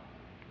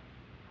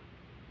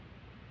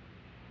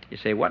 You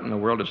say, what in the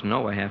world does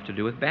Noah have to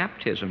do with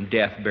baptism,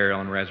 death,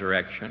 burial, and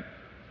resurrection?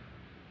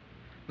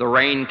 The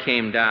rain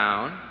came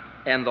down,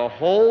 and the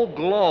whole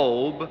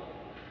globe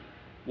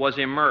was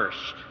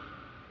immersed.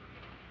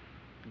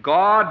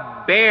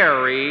 God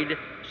buried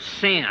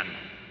sin.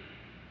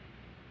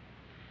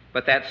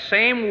 But that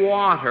same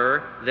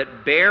water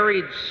that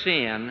buried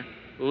sin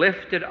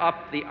lifted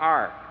up the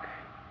ark.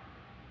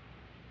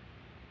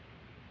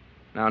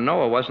 Now,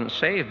 Noah wasn't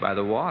saved by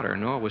the water.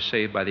 Noah was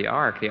saved by the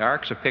ark. The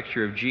ark's a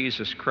picture of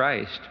Jesus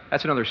Christ.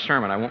 That's another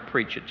sermon. I won't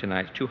preach it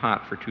tonight. It's too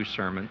hot for two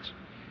sermons.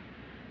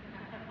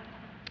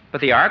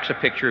 But the ark's a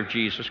picture of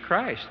Jesus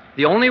Christ.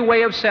 The only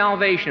way of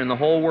salvation in the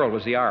whole world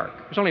was the ark.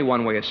 There's only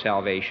one way of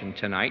salvation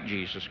tonight,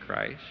 Jesus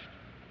Christ.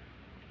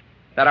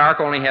 That ark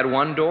only had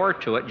one door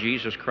to it.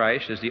 Jesus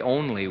Christ is the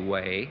only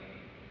way.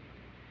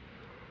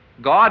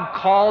 God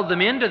called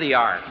them into the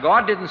ark.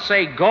 God didn't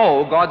say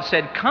go. God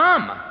said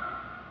come.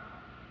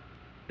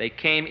 They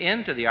came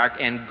into the ark,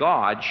 and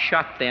God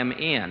shut them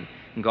in.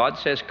 And God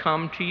says,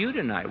 come to you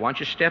tonight. Why don't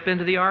you step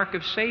into the ark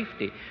of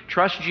safety?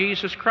 Trust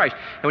Jesus Christ.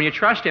 And when you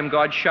trust Him,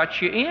 God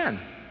shuts you in.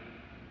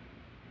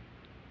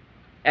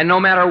 And no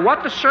matter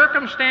what the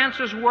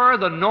circumstances were,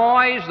 the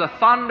noise, the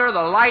thunder,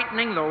 the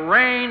lightning, the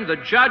rain, the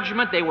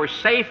judgment, they were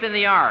safe in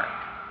the ark.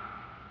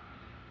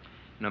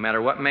 No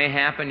matter what may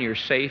happen, you're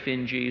safe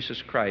in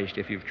Jesus Christ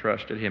if you've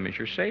trusted Him as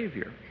your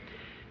Savior.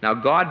 Now,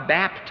 God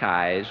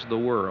baptized the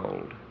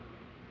world.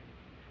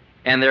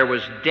 And there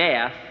was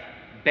death,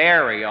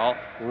 burial,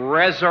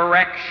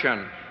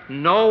 resurrection.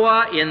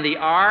 Noah in the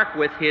ark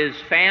with his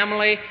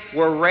family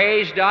were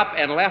raised up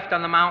and left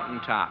on the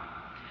mountaintop.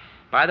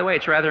 By the way,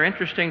 it's rather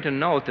interesting to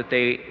note that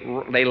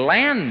they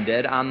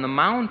landed on the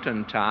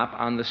mountaintop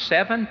on the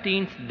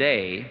 17th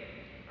day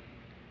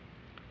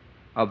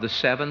of the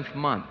 7th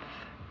month.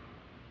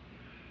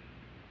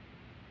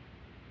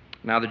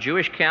 Now, the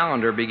Jewish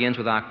calendar begins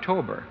with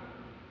October.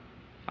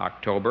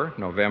 October,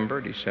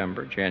 November,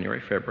 December,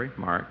 January, February,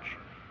 March,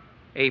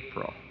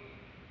 April.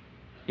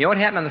 You know what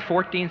happened on the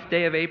 14th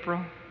day of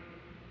April?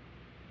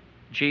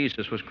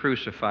 Jesus was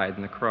crucified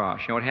on the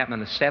cross. You know what happened on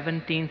the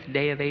 17th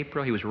day of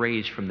April? He was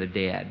raised from the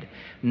dead.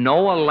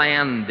 Noah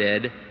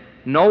landed.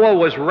 Noah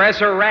was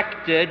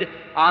resurrected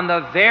on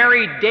the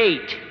very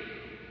date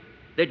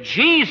that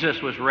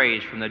Jesus was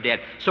raised from the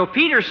dead. So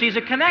Peter sees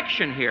a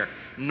connection here.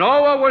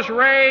 Noah was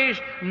raised.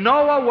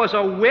 Noah was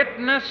a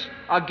witness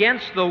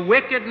against the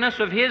wickedness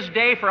of his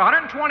day for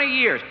 120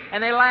 years,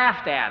 and they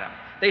laughed at him.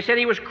 They said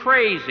he was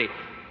crazy.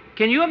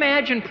 Can you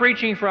imagine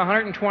preaching for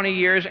 120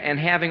 years and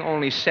having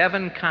only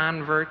 7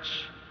 converts?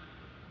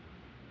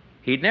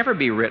 He'd never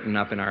be written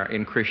up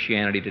in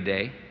Christianity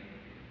today.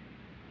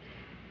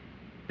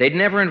 They'd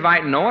never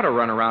invite Noah to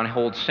run around and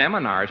hold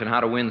seminars on how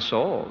to win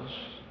souls.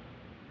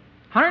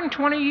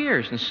 120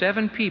 years and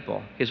 7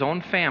 people, his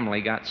own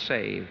family, got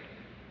saved.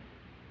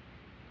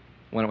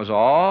 When it was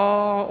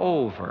all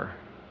over,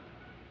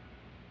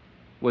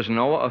 was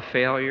Noah a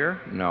failure?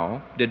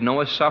 No. Did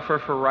Noah suffer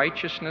for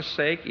righteousness'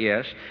 sake?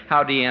 Yes.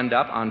 How did he end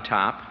up? On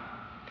top.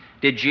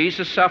 Did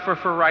Jesus suffer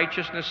for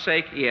righteousness'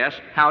 sake? Yes.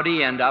 How did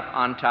he end up?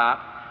 On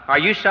top. Are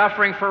you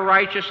suffering for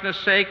righteousness'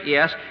 sake?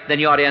 Yes. Then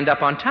you ought to end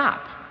up on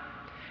top.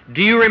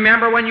 Do you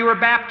remember when you were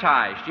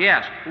baptized?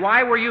 Yes.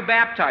 Why were you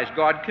baptized?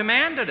 God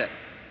commanded it.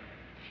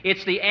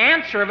 It's the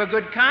answer of a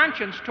good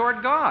conscience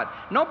toward God.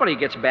 Nobody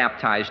gets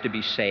baptized to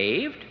be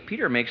saved.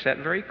 Peter makes that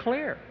very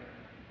clear.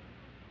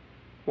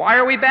 Why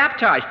are we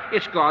baptized?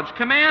 It's God's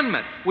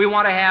commandment. We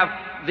want to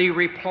have the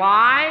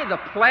reply, the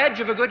pledge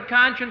of a good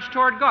conscience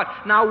toward God.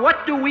 Now,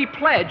 what do we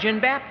pledge in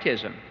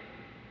baptism?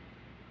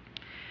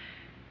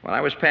 When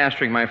I was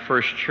pastoring my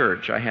first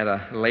church, I had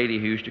a lady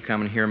who used to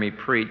come and hear me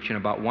preach, and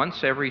about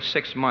once every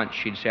 6 months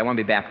she'd say, I want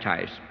to be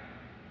baptized.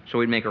 So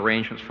we'd make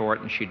arrangements for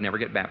it, and she'd never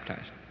get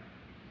baptized.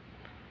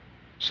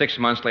 6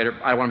 months later,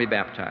 I want to be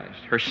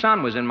baptized. Her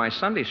son was in my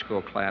Sunday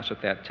school class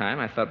at that time.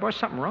 I thought, boy,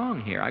 something wrong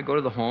here. I go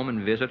to the home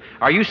and visit.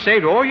 Are you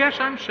saved? Oh, yes,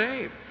 I'm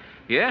saved.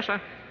 Yes,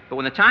 But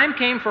when the time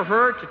came for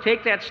her to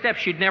take that step,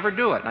 she'd never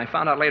do it. And I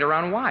found out later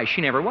on why. She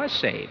never was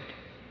saved.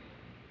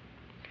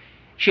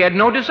 She had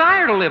no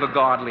desire to live a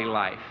godly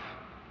life.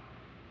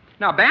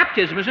 Now,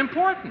 baptism is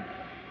important.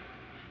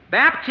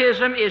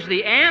 Baptism is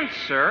the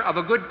answer of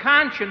a good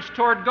conscience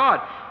toward God.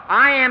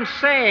 I am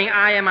saying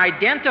I am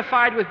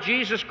identified with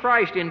Jesus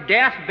Christ in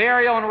death,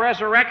 burial, and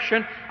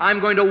resurrection. I'm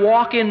going to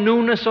walk in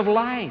newness of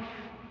life.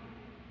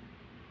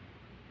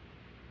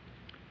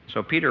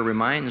 So Peter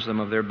reminds them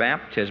of their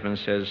baptism and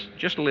says,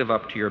 just live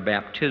up to your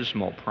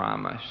baptismal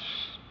promise.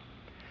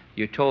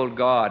 You told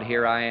God,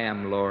 here I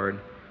am, Lord.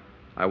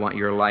 I want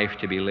your life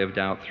to be lived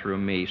out through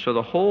me. So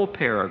the whole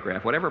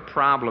paragraph, whatever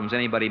problems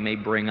anybody may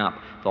bring up,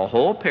 the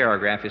whole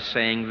paragraph is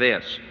saying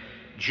this: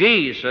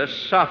 Jesus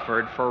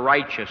suffered for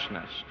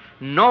righteousness.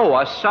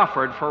 Noah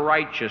suffered for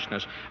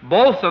righteousness.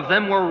 Both of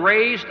them were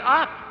raised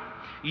up.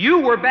 You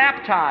were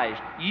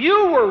baptized.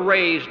 You were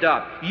raised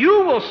up.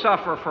 You will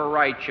suffer for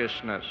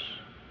righteousness.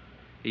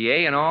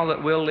 Yea, and all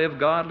that will live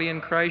godly in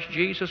Christ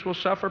Jesus will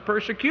suffer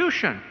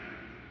persecution.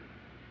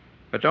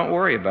 But don't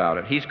worry about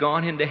it. He's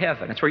gone into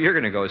heaven. That's where you're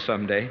going to go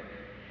someday.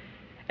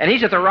 And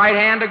He's at the right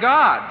hand of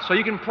God, so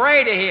you can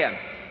pray to Him.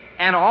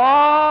 And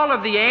all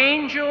of the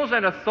angels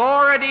and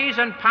authorities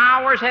and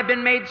powers have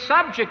been made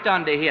subject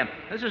unto Him.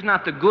 This is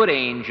not the good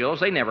angels.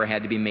 They never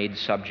had to be made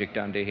subject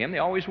unto Him. They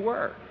always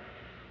were.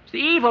 It's the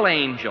evil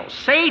angels,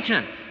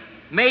 Satan,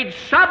 made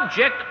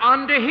subject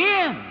unto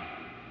Him.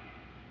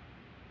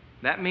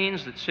 That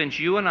means that since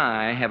you and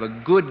I have a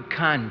good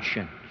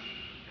conscience,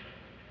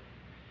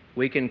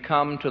 we can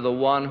come to the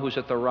one who's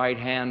at the right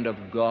hand of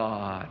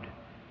God,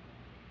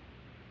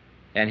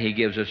 and He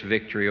gives us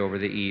victory over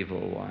the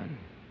evil one.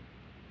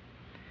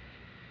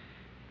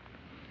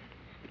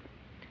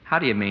 How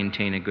do you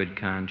maintain a good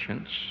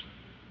conscience?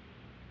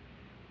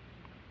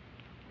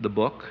 The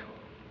book,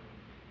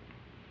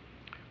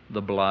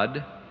 the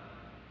blood,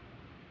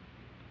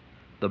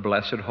 the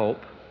blessed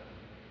hope.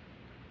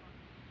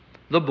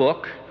 The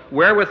book,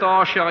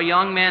 wherewithal shall a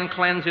young man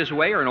cleanse his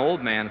way, or an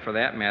old man for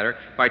that matter,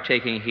 by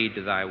taking heed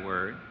to thy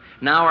word.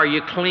 Now are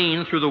you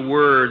clean through the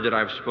word that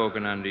I've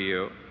spoken unto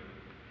you.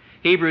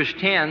 Hebrews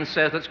 10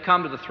 says, let's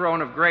come to the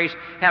throne of grace,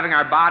 having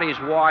our bodies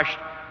washed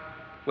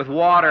with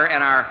water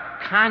and our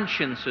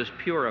consciences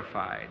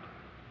purified.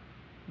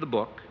 The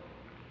book.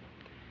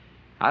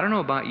 I don't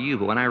know about you,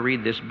 but when I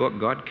read this book,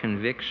 God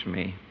convicts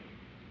me.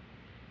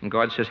 And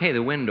God says, hey,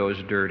 the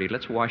window's dirty.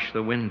 Let's wash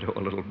the window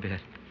a little bit.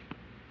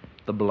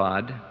 The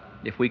blood.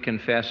 If we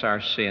confess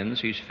our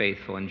sins, He's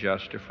faithful and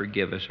just to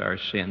forgive us our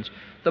sins.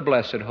 The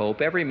blessed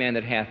hope. Every man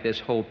that hath this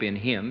hope in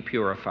Him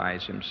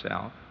purifies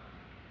himself.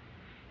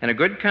 And a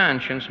good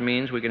conscience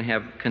means we can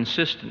have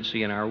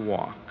consistency in our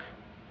walk.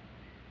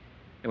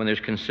 And when there's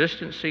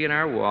consistency in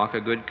our walk,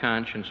 a good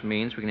conscience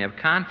means we can have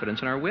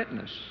confidence in our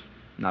witness,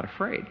 not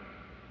afraid.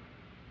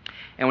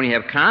 And when you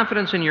have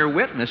confidence in your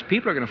witness,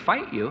 people are going to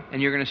fight you,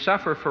 and you're going to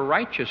suffer for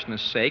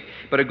righteousness' sake,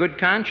 but a good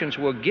conscience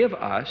will give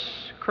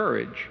us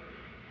courage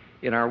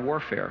in our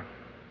warfare.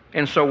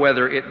 And so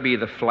whether it be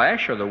the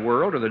flesh or the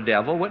world or the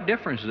devil, what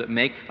difference does it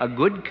make? A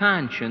good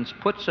conscience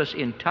puts us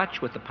in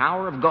touch with the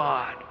power of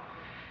God.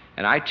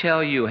 And I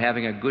tell you,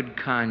 having a good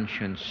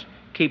conscience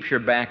keeps your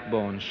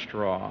backbone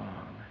strong.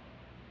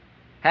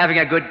 Having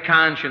a good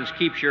conscience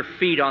keeps your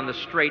feet on the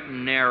straight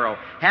and narrow.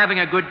 Having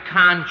a good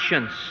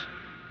conscience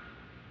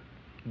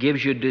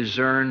gives you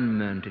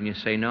discernment, and you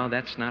say, no,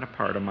 that's not a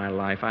part of my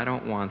life. I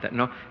don't want that.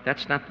 No,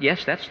 that's not.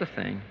 Yes, that's the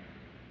thing.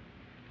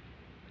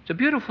 It's a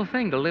beautiful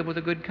thing to live with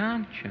a good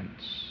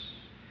conscience.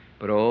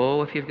 But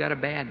oh, if you've got a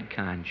bad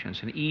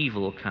conscience, an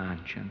evil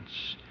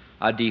conscience,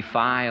 a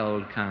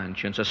defiled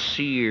conscience, a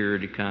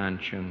seared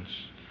conscience,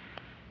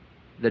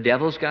 the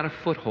devil's got a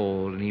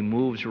foothold, and he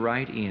moves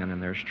right in,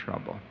 and there's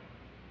trouble.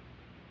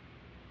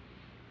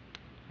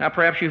 Now,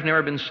 perhaps you've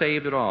never been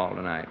saved at all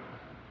tonight.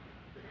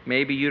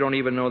 Maybe you don't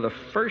even know the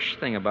first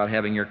thing about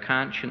having your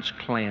conscience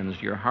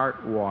cleansed, your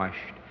heart washed,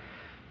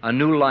 a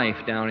new life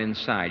down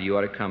inside. You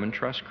ought to come and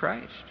trust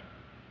Christ.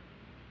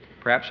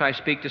 Perhaps I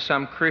speak to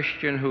some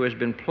Christian who has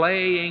been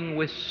playing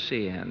with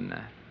sin,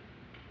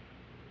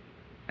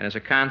 and as a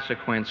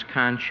consequence,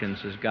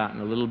 conscience has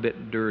gotten a little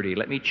bit dirty.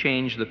 Let me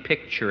change the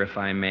picture, if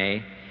I may.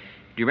 Do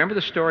you remember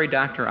the story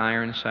Dr.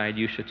 Ironside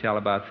used to tell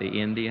about the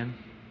Indian?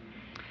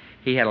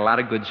 He had a lot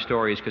of good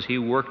stories because he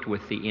worked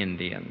with the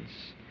Indians.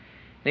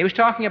 And he was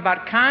talking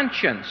about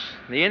conscience.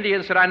 The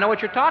Indian said, I know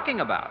what you're talking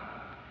about.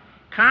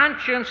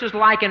 Conscience is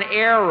like an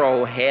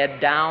arrowhead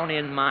down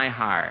in my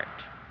heart.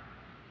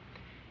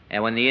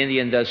 And when the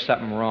Indian does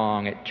something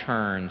wrong, it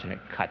turns and it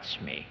cuts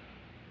me.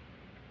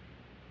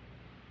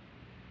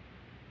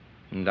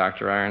 And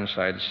Dr.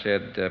 Ironside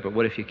said, but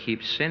what if you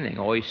keep sinning?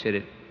 Oh, he said,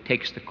 it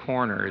takes the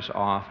corners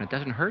off and it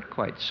doesn't hurt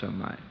quite so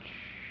much.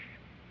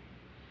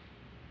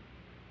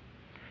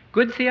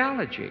 Good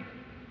theology.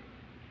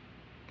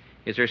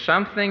 Is there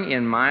something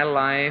in my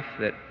life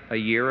that a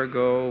year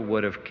ago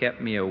would have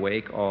kept me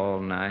awake all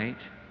night,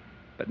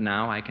 but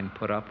now I can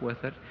put up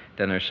with it,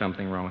 then there's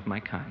something wrong with my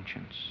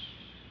conscience.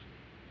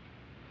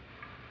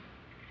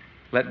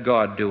 Let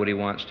God do what He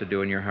wants to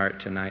do in your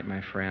heart tonight,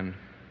 my friend.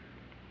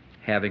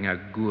 Having a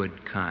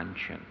good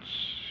conscience.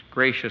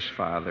 Gracious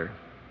Father,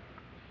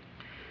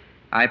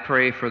 I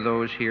pray for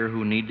those here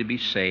who need to be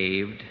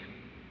saved.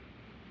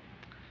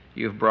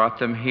 You've brought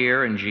them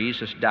here, and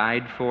Jesus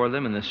died for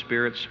them, and the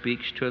Spirit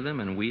speaks to them,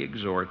 and we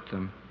exhort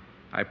them.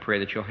 I pray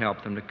that you'll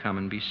help them to come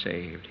and be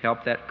saved.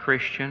 Help that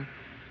Christian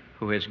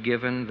who has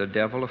given the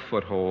devil a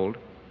foothold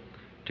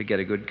to get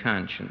a good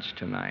conscience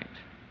tonight.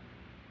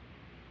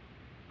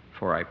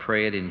 For I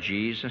pray it in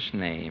Jesus'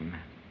 name.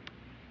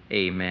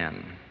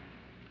 Amen.